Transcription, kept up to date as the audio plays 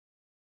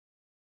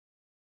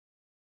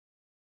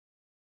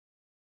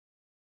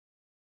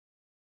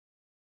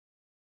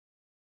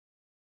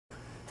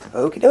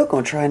Okie doke, I'm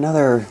going to try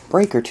another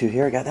break or two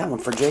here. I got that one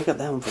for Jacob,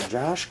 that one for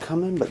Josh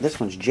coming, but this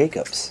one's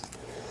Jacob's.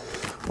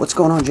 What's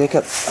going on,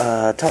 Jacob?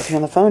 Talk to you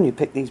on the phone. You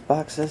pick these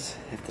boxes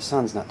if the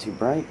sun's not too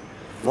bright.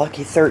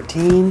 Lucky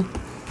 13,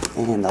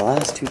 and the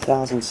last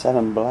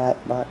 2007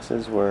 black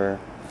boxes were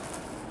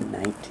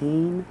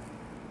 19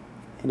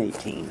 and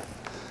 18.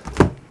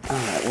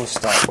 Alright, we'll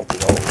start with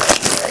the old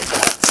legendary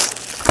cuts.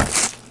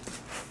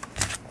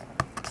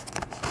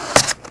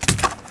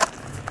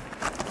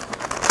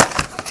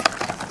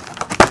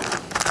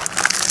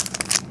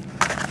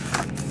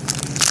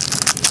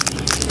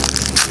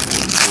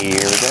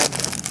 Here we go.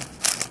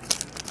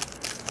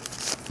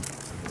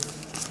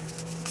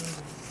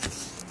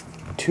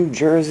 Two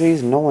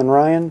jerseys, Nolan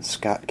Ryan,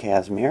 Scott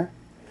Kazmir,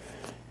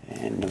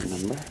 and no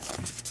number,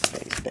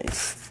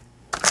 base.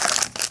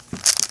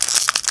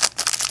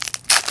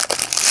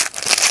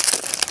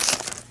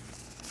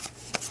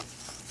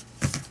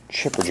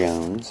 Chipper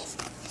Jones.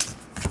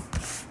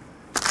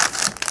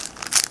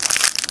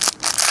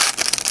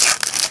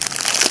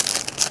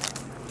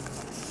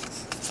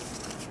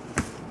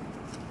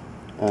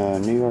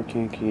 New York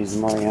Yankees,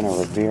 Mariano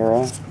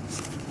Rivera.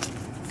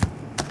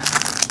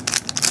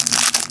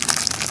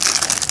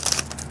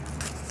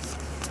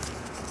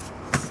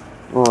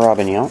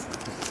 Robin Yount.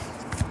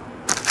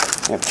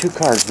 I have two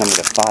cards numbered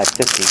to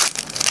 550.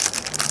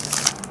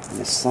 And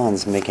the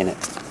sun's making it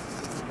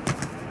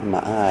in my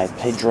eye.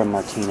 Pedro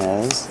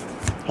Martinez.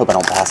 Hope I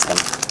don't pass him.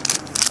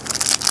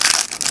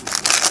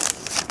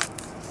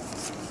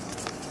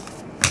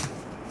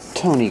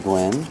 Tony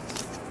Gwynn.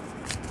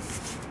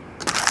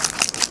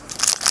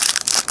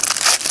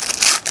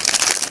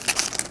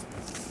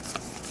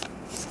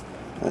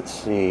 Let's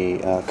see,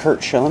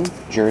 Kurt Schilling,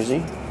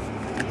 jersey.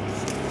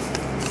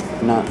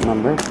 Not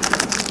numbered.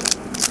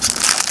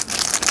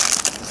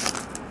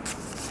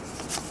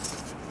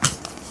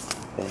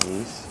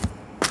 Base.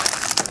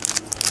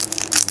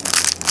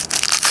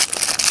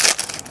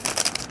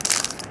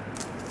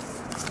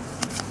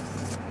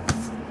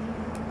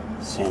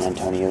 San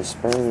Antonio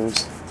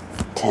Spurs.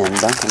 Tim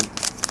Duncan.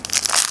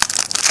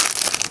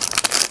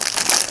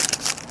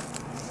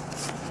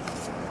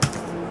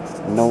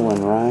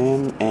 Nolan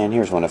Ryan, and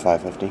here's one of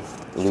 550.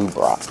 Lou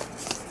Brock.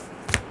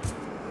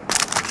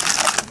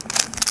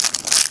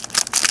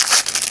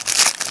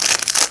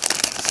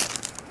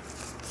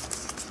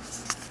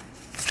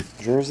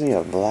 Jersey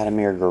of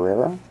Vladimir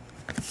Guerrero.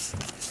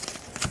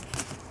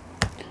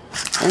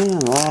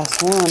 And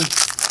last one.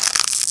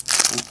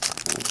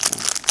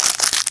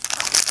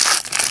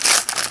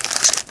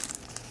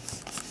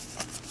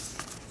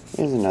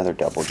 Here's another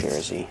double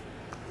jersey.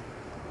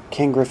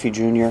 Ken Griffey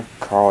Jr.,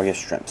 Carl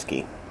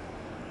Yastrzemski.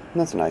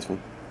 That's a nice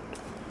one.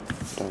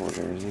 Double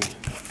jersey.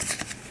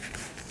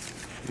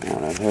 I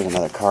don't know, there's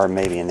another card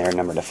maybe in there,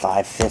 numbered to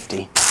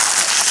 550.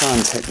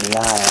 Sun's hitting the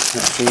eye, I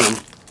can't see him.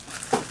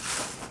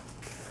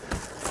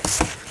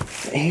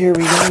 Here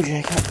we go,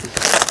 Jacob.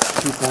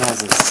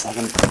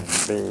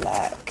 2007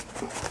 black.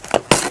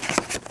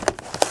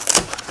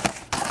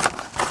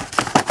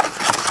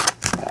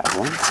 That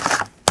one.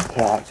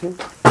 Pack two.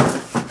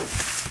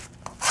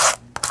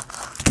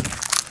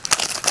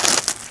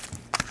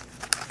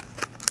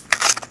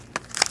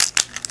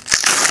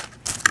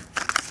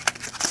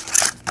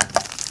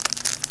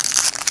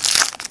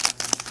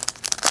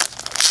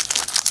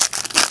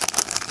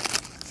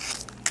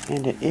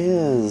 And it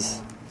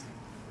is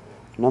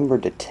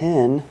numbered to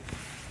 10,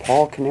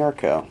 Paul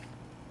Konerko.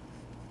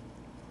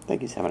 I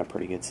think he's having a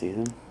pretty good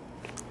season.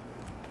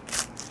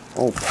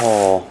 Oh,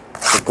 Paul,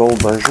 the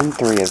gold version,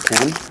 3 of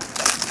 10.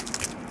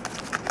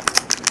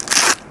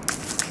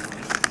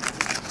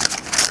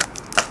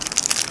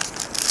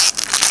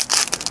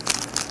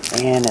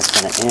 And it's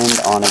going to end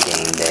on a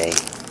game day.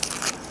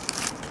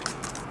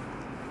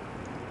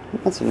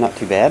 That's not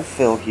too bad.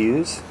 Phil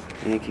Hughes,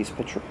 Yankees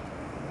pitcher,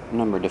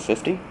 numbered to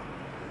 50.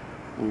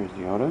 There's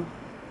the auto.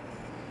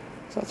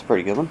 So that's a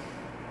pretty good one.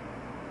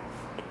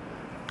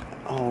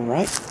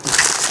 Alright.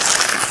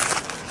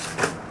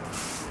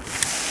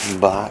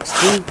 Box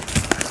 2.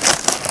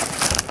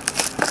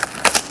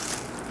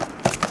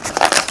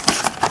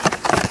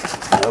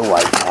 No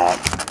white pack.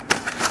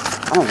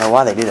 I don't know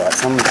why they do that.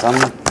 Some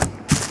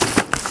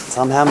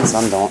have them,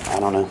 some don't. I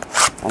don't know.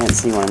 I didn't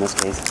see one in this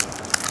case.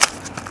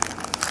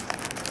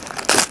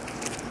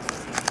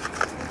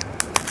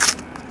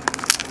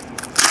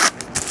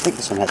 I think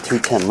this one had 2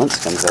 10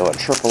 Linscombs though, a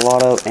triple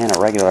auto and a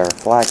regular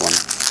flag one,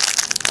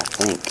 I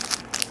think.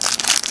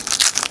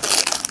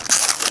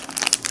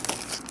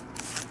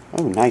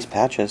 Oh, nice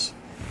patches.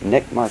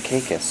 Nick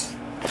Markakis.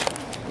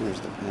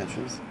 There's the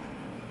patches.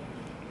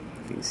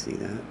 You can see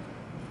that.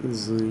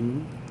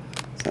 Zoom.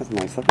 So that's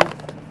nice looking.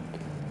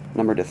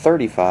 Numbered to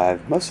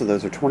 35. Most of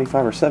those are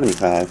 25 or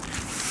 75.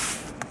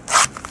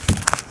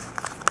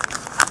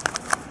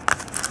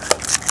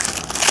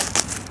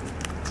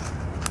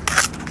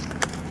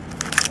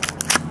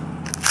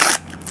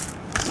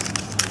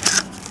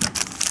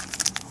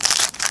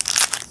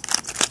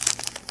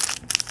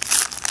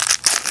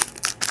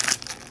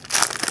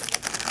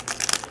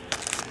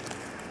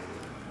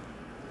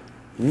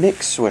 Nick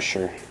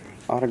Swisher,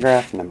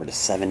 autograph, number to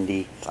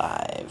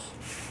 75.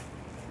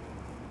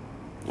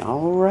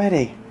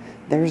 Alrighty.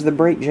 There's the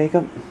break,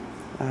 Jacob.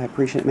 I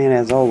appreciate it, man,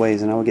 as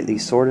always, and I will get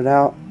these sorted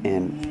out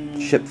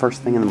and ship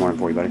first thing in the morning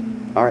for you, buddy.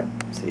 Alright,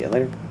 see you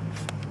later.